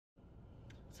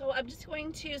So I'm just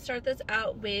going to start this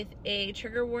out with a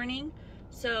trigger warning.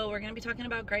 So we're going to be talking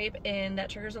about grape, and that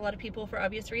triggers a lot of people for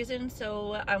obvious reasons.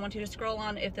 So I want you to scroll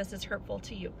on if this is hurtful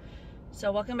to you.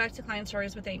 So welcome back to Client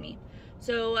Stories with Amy.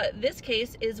 So this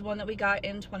case is one that we got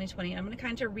in 2020. I'm going to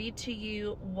kind of read to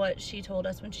you what she told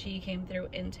us when she came through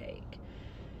intake.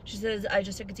 She says, I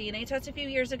just took a DNA test a few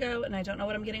years ago and I don't know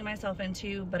what I'm getting myself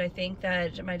into, but I think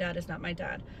that my dad is not my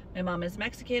dad. My mom is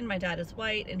Mexican, my dad is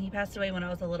white, and he passed away when I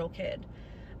was a little kid.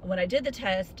 When I did the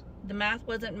test, the math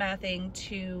wasn't mathing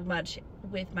too much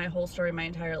with my whole story my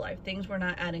entire life. Things were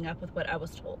not adding up with what I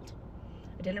was told.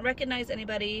 I didn't recognize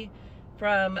anybody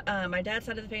from my dad's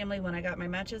side of the family. When I got my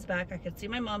matches back, I could see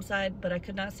my mom's side, but I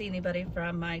could not see anybody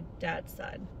from my dad's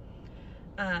side.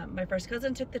 My first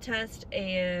cousin took the test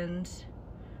and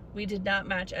we did not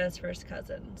match as first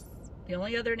cousins. The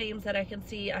only other names that I can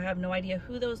see, I have no idea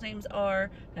who those names are.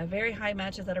 I have very high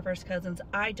matches that are first cousins.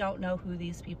 I don't know who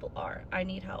these people are. I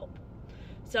need help.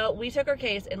 So we took our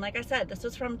case, and like I said, this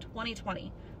was from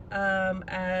 2020.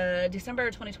 December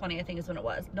of 2020, I think is when it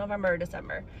was. November or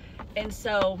December. And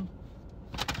so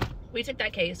we took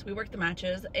that case, we worked the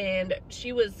matches, and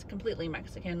she was completely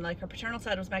Mexican. Like, her paternal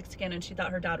side was Mexican and she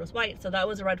thought her dad was white. So that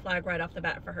was a red flag right off the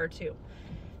bat for her too.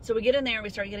 So we get in there and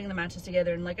we start getting the matches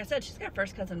together, and like I said, she's got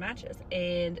first cousin matches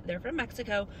and they're from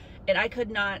Mexico, and I could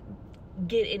not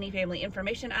get any family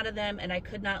information out of them, and I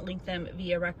could not link them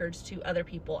via records to other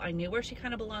people. I knew where she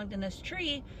kind of belonged in this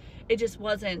tree, it just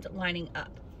wasn't lining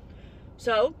up.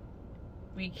 So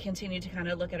we continued to kind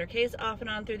of look at her case off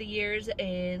and on through the years,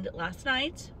 and last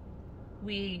night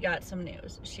we got some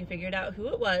news. She figured out who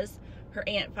it was. Her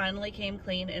aunt finally came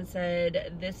clean and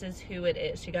said, this is who it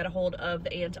is. She got a hold of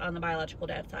the aunt on the biological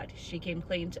dad side. She came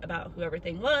clean about who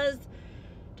everything was,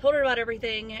 told her about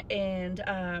everything, and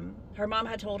her mom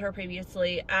had told her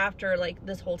previously after, like,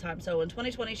 this whole time. So in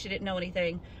 2020, she didn't know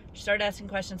anything. She started asking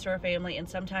questions to her family, and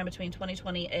sometime between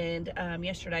 2020 and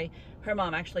yesterday, her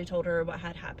mom actually told her what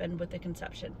had happened with the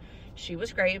conception. She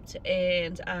was raped,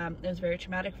 and it was very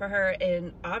traumatic for her,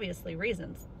 and obviously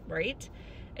reasons, right?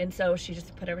 And so she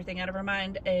just put everything out of her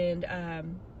mind, and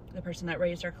the person that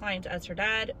raised our client as her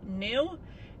dad knew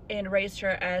and raised her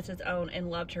as his own and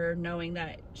loved her, knowing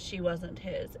that she wasn't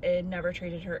his, and never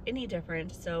treated her any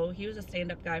different. So he was a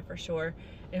stand-up guy for sure,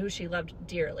 and who she loved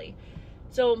dearly.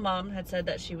 So mom had said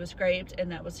that she was raped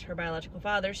and that was her biological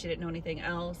father. She didn't know anything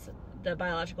else. The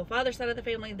biological father side of the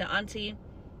family, the auntie,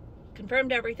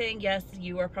 confirmed everything. Yes,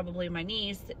 you are probably my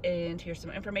niece, and here's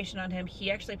some information on him.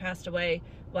 He actually passed away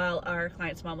while our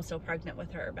client's mom was still pregnant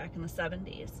with her back in the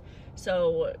 70s.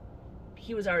 So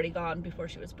he was already gone before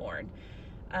she was born.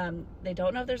 They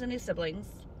don't know if there's any siblings.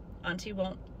 Auntie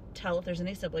won't tell if there's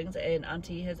any siblings, and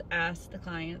auntie has asked the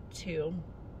client to,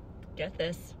 get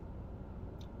this,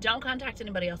 don't contact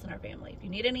anybody else in our family. If you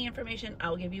need any information,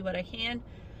 I'll give you what I can.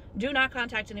 Do not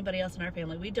contact anybody else in our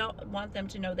family. We don't want them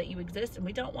to know that you exist, and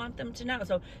we don't want them to know.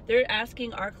 So they're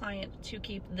asking our client to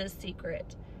keep this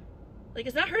secret. Like,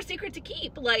 it's not her secret to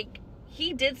keep. Like,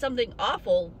 he did something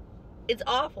awful. It's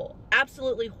awful.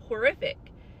 Absolutely horrific.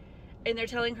 And they're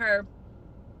telling her,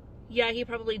 yeah, he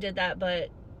probably did that, but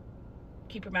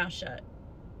keep your mouth shut.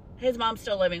 His mom's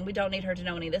still living. We don't need her to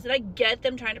know any of this. And I get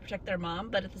them trying to protect their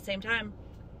mom, but at the same time,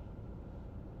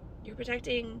 you're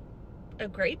protecting a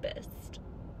rapist.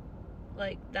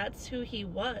 Like, that's who he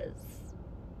was.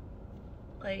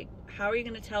 Like, how are you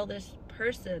going to tell this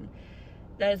person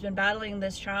that has been battling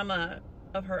this trauma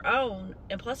of her own,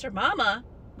 and plus her mama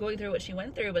going through what she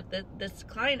went through, but this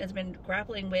client has been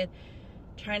grappling with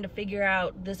trying to figure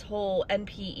out this whole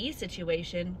NPE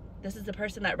situation. This is the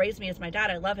person that raised me as my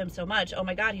dad. I love him so much. Oh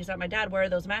my God, he's not my dad. Where are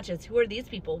those matches? Who are these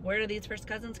people? Where do these first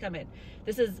cousins come in?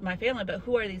 This is my family, but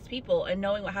who are these people? And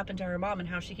knowing what happened to her mom and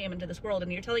how she came into this world,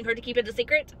 and you're telling her to keep it a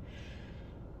secret?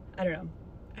 I don't know.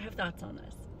 I have thoughts on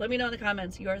this. Let me know in the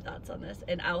comments your thoughts on this,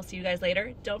 and I will see you guys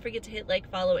later. Don't forget to hit like,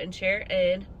 follow, and share,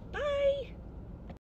 and